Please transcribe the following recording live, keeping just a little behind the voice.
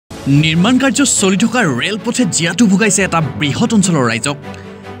নিৰ্মাণ কাৰ্য চলি থকা ৰেলপথে জিয়াটো ভুগাইছে এটা বৃহৎ অঞ্চলৰ ৰাইজক।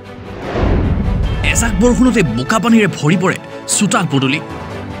 এজাক বৰষুণতে বোকা পানীৰে ভৰি পৰে চোতাল পদূলি।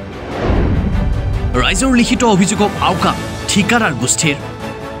 ৰাইজৰ লিখিত অভিযোগক আওকা ঠিকাদাৰ গোষ্ঠীৰ।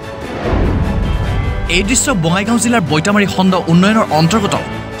 এই দৃশ্য বঙাইগাঁও জিলাৰ বৈতামাৰী খণ্ড উন্নয়নৰ অন্তৰ্গত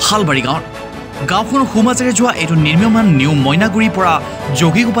শালবাৰী গাঁৱৰ। গাঁওখনৰ সোঁমাজেৰে যোৱা এইটো নিৰ্মীয়মান নিউ মইনাগুৰিৰ পৰা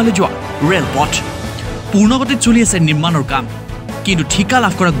যোগীগোপালে যোৱা ৰেলপথ। পূৰ্ণগতিত চলি আছে নিৰ্মাণৰ কাম, কিন্তু ঠিকা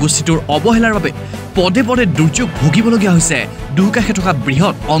লাভ কৰা গোষ্ঠীটোৰ অৱহেলাৰ বাবে পদে পদে দুৰ্যোগ ভুগিবলগীয়া হৈছে দুয়োকাষে থকা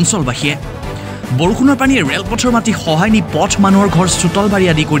বৃহৎ অঞ্চলবাসীয়ে। বৰষুণৰ পানীয়ে ৰেলপথৰ মাটি সহায় নি পথ মানুহৰ ঘৰ চোতালবাৰী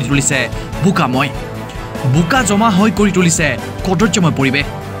আদি কৰি তুলিছে বোকাময়। বোকা জমা হৈ কৰি তুলিছে কদৰ্যময় পৰিৱেশ।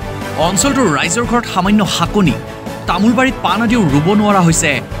 অঞ্চলটোৰ ৰাইজৰ ঘৰত সামান্য শাকনি, তামোলবাৰীত পাণ আদিও ৰুব নোৱাৰা হৈছে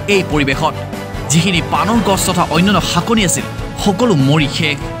এই পৰিৱেশত। যিখিনি পাণৰ গছ তথা অন্যান্য শাকনি আছিল সকলো মৰি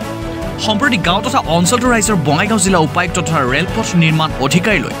শেষ। সম্প্ৰতি গাঁও তথা অঞ্চলটোৰ ৰাইজৰ বঙাইগাঁও জিলা উপায়ুক্ত তথা ৰেলপথ নিৰ্মাণ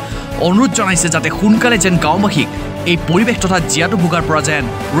অধিকাৰীলৈ অনুৰোধ জনাইছে যাতে সোনকালে যেন গাঁওবাসীক এই পৰিৱেশ তথা জিয়াটো ভোগাৰ পৰা যেন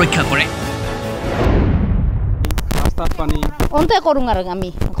ৰক্ষা কৰে। অন্তে কৰোঁ আৰু আমি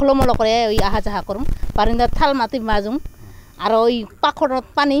খোলমল কৰে আহা যাহা কৰোঁ, বাৰিন্দাত থাল মাটি মাজোঁ আৰু এই পাখৰত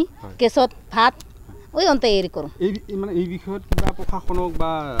পানী গেছত ভাত অন্তে এৰি কৰোঁ। এই বিষয়ত কিবা প্ৰশাসনক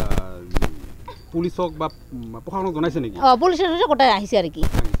বা পুলিচক বা প্ৰশাসনক জনাইছে নেকি? পুলিচে গোটাই আহিছে আৰু কি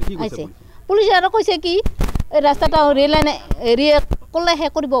আহিছে। পুলিচে আৰু কৈছে কি এই ৰাস্তাটা ৰেল লাইন এৰিয়ে ক'লে শেষ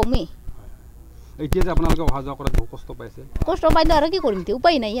কৰিব আমি। এতিয়া যে আপোনালোকে অহা যোৱা কৰাত বহু কষ্ট পাইছে। কষ্ট পাইলে আৰু কি কৰিম,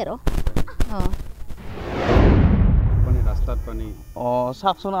 উপায় নাই আৰু।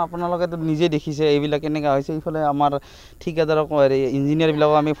 চাওকচোন আপোনালোকেতো নিজে দেখিছে এইবিলাক কেনেকুৱা হৈছে। এইফালে আমাৰ ঠিকাদাৰক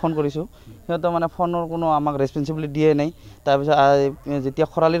ইঞ্জিনিয়াৰবিলাকক আমি ফোন কৰিছোঁ, সিহঁতে মানে ফোনৰ কোনো আমাক ৰেচপনচিবিলিটি দিয়ে নাই। তাৰপিছত যেতিয়া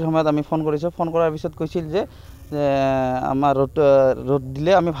খৰালিৰ সময়ত আমি ফোন কৰিছোঁ, ফোন কৰাৰ পিছত কৈছিল যে আমাৰ ৰ'দ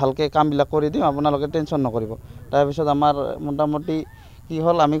দিলে আমি ভালকৈ কামবিলাক কৰি দিম, আপোনালোকে টেনশ্যন নকৰিব। তাৰপিছত আমাৰ মোটামুটি কি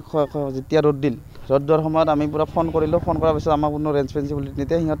হ'ল, আমি যেতিয়া ৰ'দ দিয়াৰ সময়ত আমি পূৰা ফোন কৰিলোঁ। ফোন কৰাৰ পিছত আমাক কোনো ৰেচপনচিবিলিটি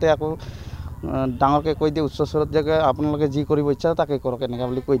নিদিয়ে। সিহঁতে আকৌ ডাঙৰকৈ কৈ দিয়ে, উচ্চ স্বৰত যে আপোনালোকে যি কৰিব ইচ্ছা তাকে কৰক, এনেকুৱা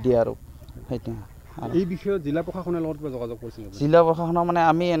বুলি কৈ দিয়ে আৰু সেইটো। এই বিষয়ত জিলা প্ৰশাসনৰ লগত কিবা যোগাযোগ কৰিছিল? জিলা প্ৰশাসনৰ মানে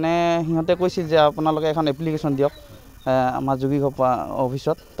আমি সিহঁতে কৈছিল যে আপোনালোকে এখন এপ্লিকেশ্যন দিয়ক আমাৰ যোগীঘোপা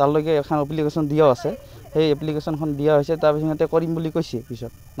অফিচত। তালৈকে এখন এপ্লিকেশ্যন দিয়াও আছে, সেই এপ্লিকেশ্যনখন দিয়া হৈছে। তাৰপিছত সিহঁতে কৰিম বুলি কৈছে,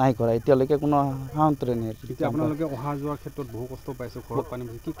 পিছত নাই কৰা এতিয়ালৈকে কোনো সান্তৰে নাই। এতিয়া আপোনালোকে অহা যোৱাৰ ক্ষেত্ৰত বহু কষ্ট পাইছোঁ, ঘৰত পানী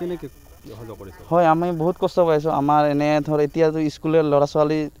কেনেকৈ অহা যোৱা কৰিছে? হয়, আমি বহুত কষ্ট পাইছোঁ। আমাৰ ধৰ এতিয়াতো স্কুলৰ ল'ৰা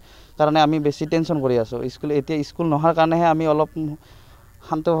ছোৱালীৰ কাৰণে আমি বেছি টেনশ্যন কৰি আছোঁ। এতিয়া স্কুল নোহোৱাৰ কাৰণেহে আমি অলপ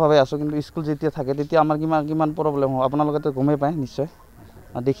শান্তভাৱে আছোঁ, কিন্তু স্কুল যেতিয়া থাকে তেতিয়া আমাৰ কিমান প্ৰব্লেম হ'ব আপোনালোকেতো গমেই পায় নিশ্চয়,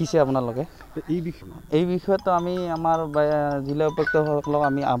 দেখিছে আপোনালোকে। এই বিষয়তো আমি আমাৰ জিলা উপায়ুক্তসকলক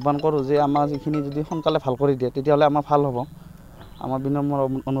আমি আহ্বান কৰোঁ যে আমাৰ যিখিনি যদি সোনকালে ভাল কৰি দিয়ে তেতিয়াহ'লে আমাৰ ভাল হ'ব। আমাৰ বিনম্ৰ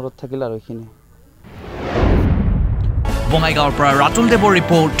অনুৰোধ থাকিল আৰু এইখিনি। বঙাইগাঁৱৰ পৰা ৰাতুল দেৱৰ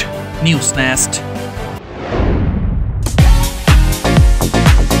report, news nest.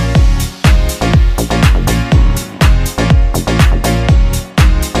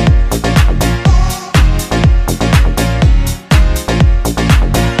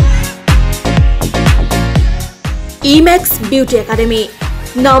 Emax Beauty Academy,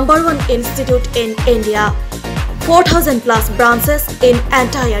 #1 institute in India, 4,000 plus branches in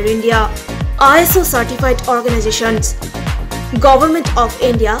entire India, ISO certified organizations, Government of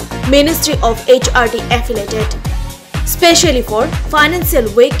India, Ministry of HRD affiliated, specially for financial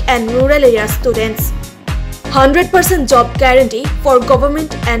weak and rural area students, 100% job guarantee for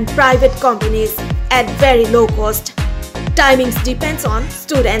government and private companies at very low cost. Timings depends on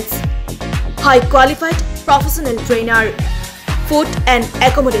students. High qualified professional trainer, food and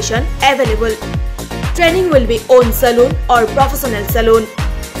accommodation available. Training will be on saloon or professional saloon.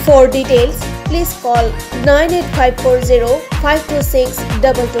 For details, please call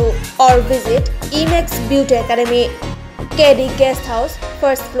 98540-52622 or visit Emax Beauty Academy, KD Guest House,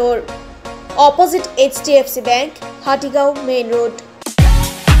 first floor, opposite HDFC Bank, Hatigao Main Road.